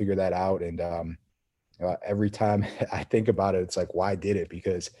long to figure that out. And every time I think about it, it's like, why did it?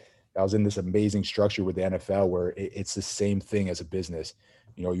 Because I was in this amazing structure with the NFL where it's the same thing as a business.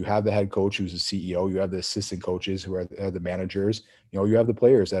 You have the head coach who's the CEO, you have the assistant coaches who are the managers, you have the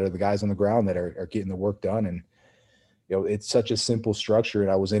players that are the guys on the ground that are getting the work done. And, it's such a simple structure,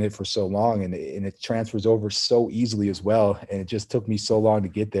 and I was in it for so long, and it transfers over so easily as well. And it just took me so long to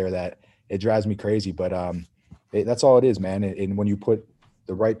get there that it drives me crazy. But that's all it is, man. And when you put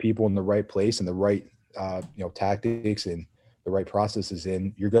the right people in the right place and the right, tactics and the right processes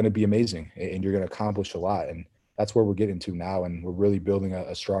in, you're going to be amazing and you're going to accomplish a lot. And that's where we're getting to now. And we're really building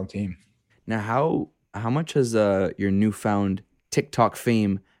a strong team. Now, how much has your newfound TikTok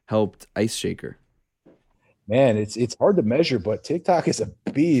fame helped Ice Shaker? Man, it's hard to measure, but TikTok is a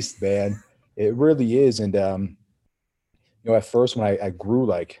beast, man. It really is. And at first when I grew,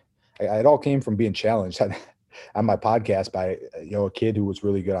 it all came from being challenged on my podcast by a kid who was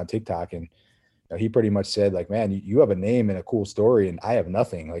really good on TikTok. And he pretty much said, like, man, you have a name and a cool story, and I have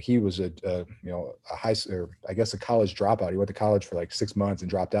nothing. Like, he was a high, or I guess a college dropout. He went to college for like 6 months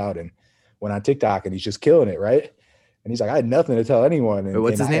and dropped out and went on TikTok, and he's just killing it, right? And he's like, I had nothing to tell anyone. And, Wait,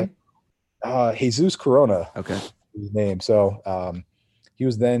 what's his name? Jesus Corona. Okay. His name. So he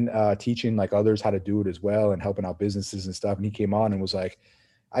was then teaching like others how to do it as well and helping out businesses and stuff. And he came on and was like,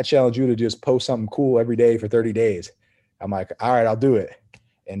 I challenge you to just post something cool every day for 30 days. I'm like, all right, I'll do it.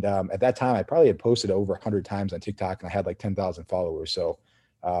 And at that time, I probably had posted over 100 times on TikTok, and I had like 10,000 followers. So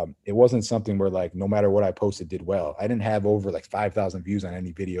it wasn't something where like no matter what I posted did well. I didn't have over like 5,000 views on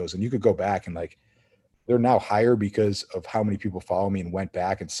any videos. And you could go back and like they're now higher because of how many people follow me and went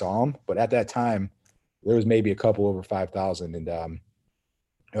back and saw them. But at that time, there was maybe a couple over 5,000. And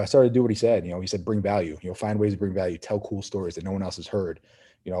I started to do what he said. He said, bring value. Find ways to bring value. Tell cool stories that no one else has heard.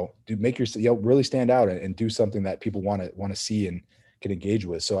 Make your really stand out and do something that people want to see and can engage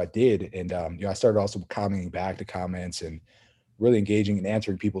with. So I did. And, I started also commenting back to comments and really engaging and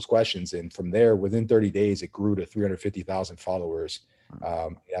answering people's questions. And from there, within 30 days, it grew to 350,000 followers.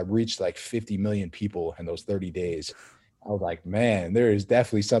 I reached like 50 million people in those 30 days. I was like, man, there is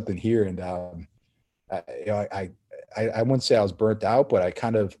definitely something here. And I wouldn't say I was burnt out, but I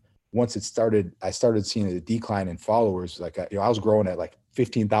kind of, once it started, I started seeing a decline in followers. Like, I was growing at like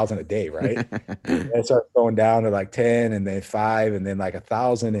 15,000 a day, right? And it started going down to like 10 and then 5 and then like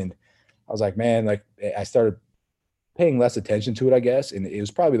 1,000. And I was like, man, like I started paying less attention to it, I guess. And it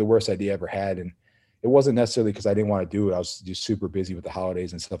was probably the worst idea I ever had. And it wasn't necessarily because I didn't want to do it. I was just super busy with the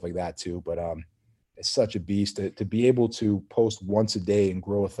holidays and stuff like that too. But it's such a beast to be able to post once a day and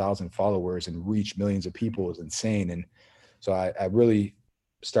grow 1,000 followers and reach millions of people is insane. And so I really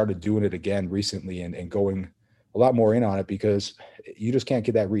started doing it again recently and going a lot more in on it, because you just can't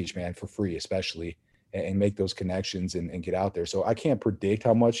get that reach, man, for free, especially, and make those connections and get out there. So I can't predict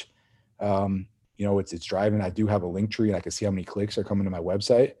how much, it's driving. I do have a link tree and I can see how many clicks are coming to my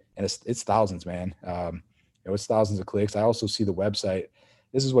website, and it's thousands, man. It's thousands of clicks. I also see the website.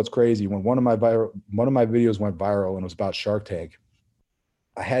 This is what's crazy. When one of my videos went viral and it was about Shark Tank,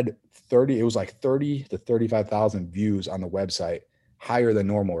 I had 30 to 35,000 views on the website, higher than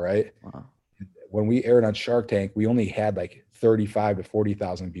normal, right? Wow. When we aired on Shark Tank, we only had like 35 to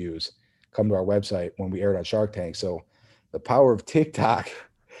 40,000 views come to our website when we aired on Shark Tank. So the power of TikTok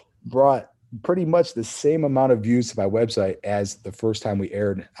brought pretty much the same amount of views to my website as the first time we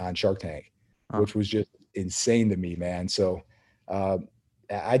aired on Shark Tank, which was just insane to me, man. So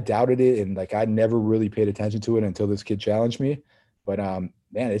I doubted it, and like I never really paid attention to it until this kid challenged me. But man,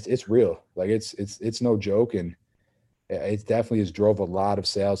 it's real. Like it's no joke, and it definitely has drove a lot of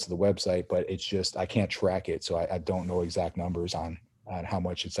sales to the website. But it's just I can't track it, so I don't know exact numbers on how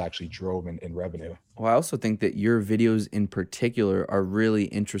much it's actually drove in revenue. Well, I also think that your videos in particular are really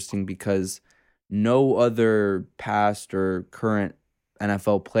interesting because no other past or current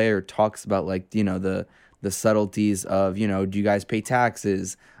NFL player talks about, like, the subtleties of, do you guys pay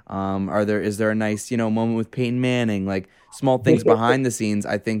taxes? Is there a nice, moment with Peyton Manning? Like, small things behind the scenes.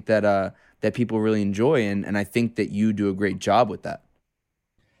 I think that people really enjoy, and I think that you do a great job with that.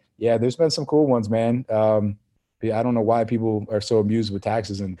 Yeah, there's been some cool ones, man. Yeah, I don't know why people are so amused with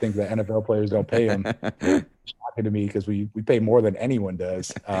taxes and think that NFL players don't pay them. Shocking to me because we pay more than anyone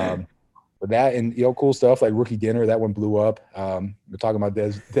does. But that and cool stuff like rookie dinner, that one blew up. We're talking about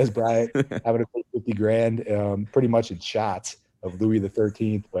Des Bryant having to pay 50 grand, pretty much in shots of Louis the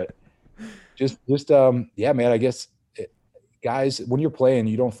 13th. But yeah, man. I guess guys, when you're playing,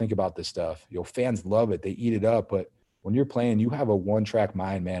 you don't think about this stuff. Fans love it; they eat it up. But when you're playing, you have a one-track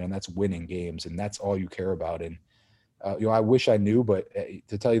mind, man, and that's winning games, and that's all you care about. And I wish I knew, but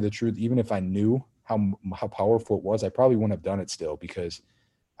to tell you the truth, even if I knew how powerful it was, I probably wouldn't have done it still because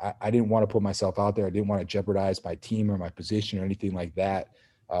I didn't want to put myself out there. I didn't want to jeopardize my team or my position or anything like that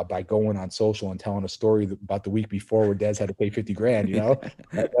by going on social and telling a story about the week before where Dez had to pay 50 grand,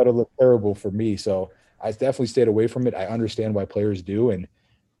 that would look terrible for me. So I definitely stayed away from it. I understand why players do. And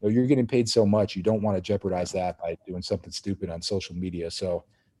you're getting paid so much. You don't want to jeopardize that by doing something stupid on social media. So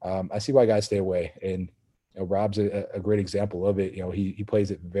I see why guys stay away. And Rob's a great example of it. He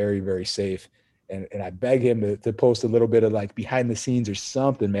plays it very, very safe. And I beg him to post a little bit of like behind the scenes or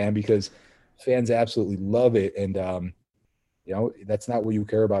something, man, because fans absolutely love it. And, that's not what you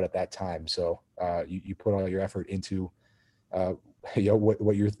care about at that time. So you put all your effort into, what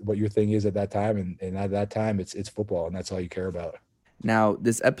your thing is at that time. And at that time it's football and that's all you care about. Now,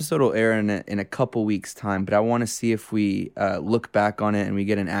 this episode will air in a couple weeks' time, but I want to see if we look back on it and we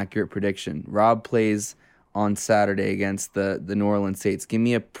get an accurate prediction. Rob plays on Saturday against the New Orleans Saints. Give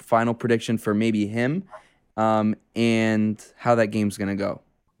me a final prediction for maybe him and how that game's going to go.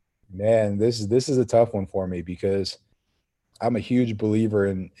 Man, this is a tough one for me because I'm a huge believer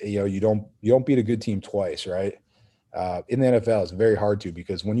in, you don't beat a good team twice, right? In the NFL, it's very hard to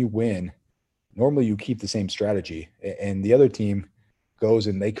because when you win, normally you keep the same strategy and the other team goes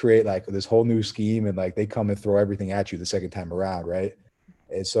and they create like this whole new scheme and like they come and throw everything at you the second time around, right?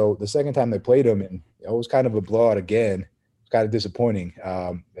 And so the second time they played them, and it was kind of a blowout again. It's kind of disappointing.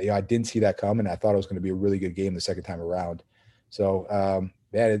 I didn't see that coming. I thought it was going to be a really good game the second time around. So,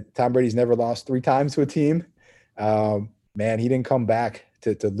 man, Tom Brady's never lost 3 times to a team. Man, he didn't come back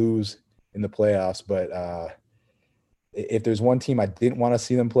to lose in the playoffs. But if there's one team I didn't want to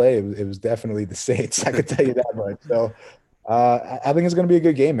see them play, it was definitely the Saints. I could tell you that much. So I think it's going to be a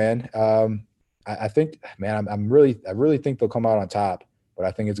good game, man. I think, man, I really think they'll come out on top. But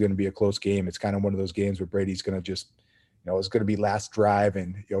I think it's going to be a close game. It's kind of one of those games where Brady's going to just, it's going to be last drive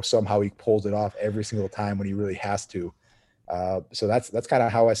and, somehow he pulls it off every single time when he really has to. So that's kind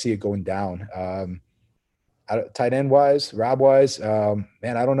of how I see it going down. Tight end wise, Rob wise, man,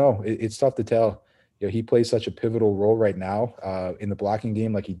 I don't know. It's tough to tell. He plays such a pivotal role right now in the blocking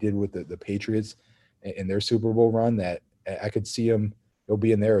game like he did with the Patriots in their Super Bowl run that I could see him. He'll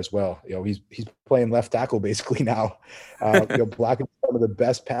be in there as well. He's playing left tackle basically now. Blocking some of the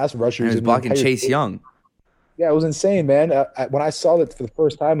best pass rushers. He's blocking Chase Young. Yeah, it was insane, man. When I saw that for the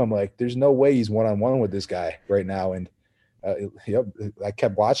first time, I'm like, "There's no way he's one-on-one with this guy right now." And I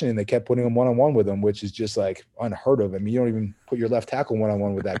kept watching, and they kept putting him one-on-one with him, which is just like unheard of. I mean, you don't even put your left tackle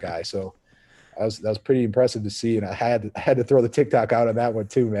one-on-one with that guy. So that was pretty impressive to see, and I had to throw the TikTok out on that one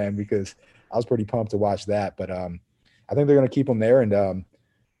too, man, because I was pretty pumped to watch that. But I think they're going to keep him there, and and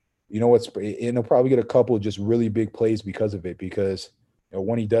he'll probably get a couple of just really big plays because of it. Because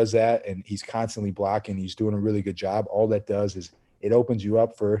when he does that and he's constantly blocking, he's doing a really good job. All that does is it opens you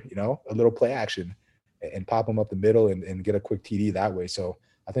up for a little play action and pop him up the middle and get a quick TD that way. So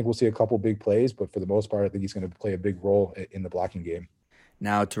I think we'll see a couple big plays, but for the most part, I think he's going to play a big role in the blocking game.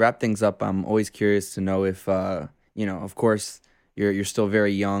 Now, to wrap things up, I'm always curious to know if of course, you're still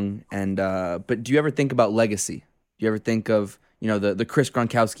very young, and but do you ever think about legacy? Do you ever think of the Chris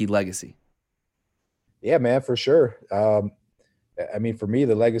Gronkowski legacy? Yeah, man, for sure. I mean, for me,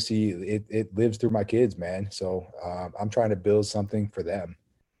 the legacy it lives through my kids, man. So I'm trying to build something for them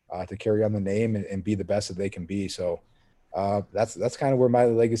to carry on the name and be the best that they can be. So that's kind of where my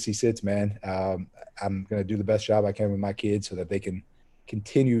legacy sits, man. I'm gonna do the best job I can with my kids so that they can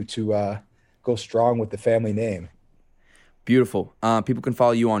continue to go strong with the family name. Beautiful. People can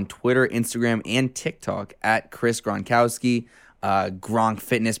follow you on Twitter, Instagram, and TikTok at Chris Gronkowski,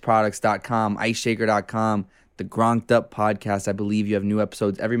 GronkFitnessProducts.com, IceShaker.com, the Gronked Up Podcast. I believe you have new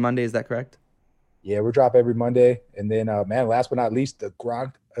episodes every Monday. Is that correct? Yeah, we're drop every Monday. And then, man, last but not least, the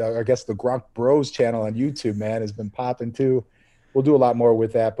Gronk Bros channel on YouTube, man, has been popping too. We'll do a lot more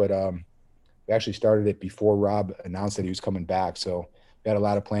with that, but we actually started it before Rob announced that he was coming back. So we had a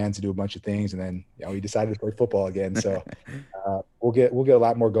lot of plans to do a bunch of things, and then he decided to play football again. So we'll get a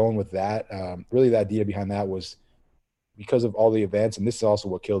lot more going with that. Really, the idea behind that was because of all the events, and this is also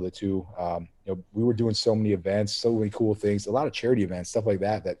what killed it too. We were doing so many events, so many cool things, a lot of charity events, stuff like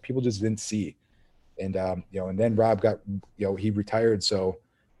that people just didn't see. And and then Rob got, he retired, so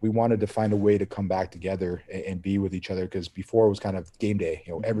we wanted to find a way to come back together and be with each other, because before it was kind of game day.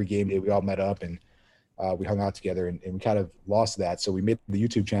 Every game day we all met up and we hung out together, and we kind of lost that. So we made the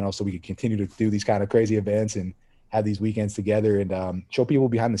YouTube channel so we could continue to do these kind of crazy events and have these weekends together and show people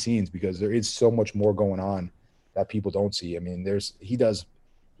behind the scenes, because there is so much more going on that people don't see. I mean, he does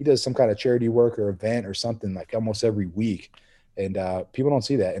some kind of charity work or event or something like almost every week. And people don't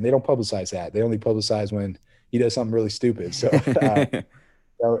see that, and they don't publicize that. They only publicize when he does something really stupid. So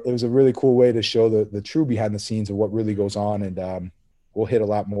it was a really cool way to show the true behind the scenes of what really goes on. And we'll hit a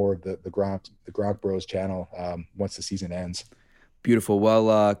lot more of the Gronk Bros channel once the season ends. Beautiful.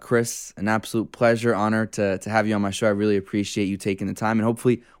 Well, Chris, an absolute pleasure, honor to have you on my show. I really appreciate you taking the time, and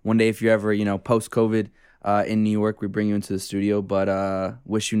hopefully one day, if you're ever post-COVID in New York, we bring you into the studio. But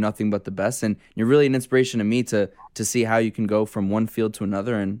wish you nothing but the best, and you're really an inspiration to me to see how you can go from one field to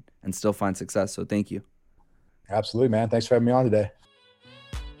another and still find success. So thank you. Absolutely, man. Thanks for having me on today.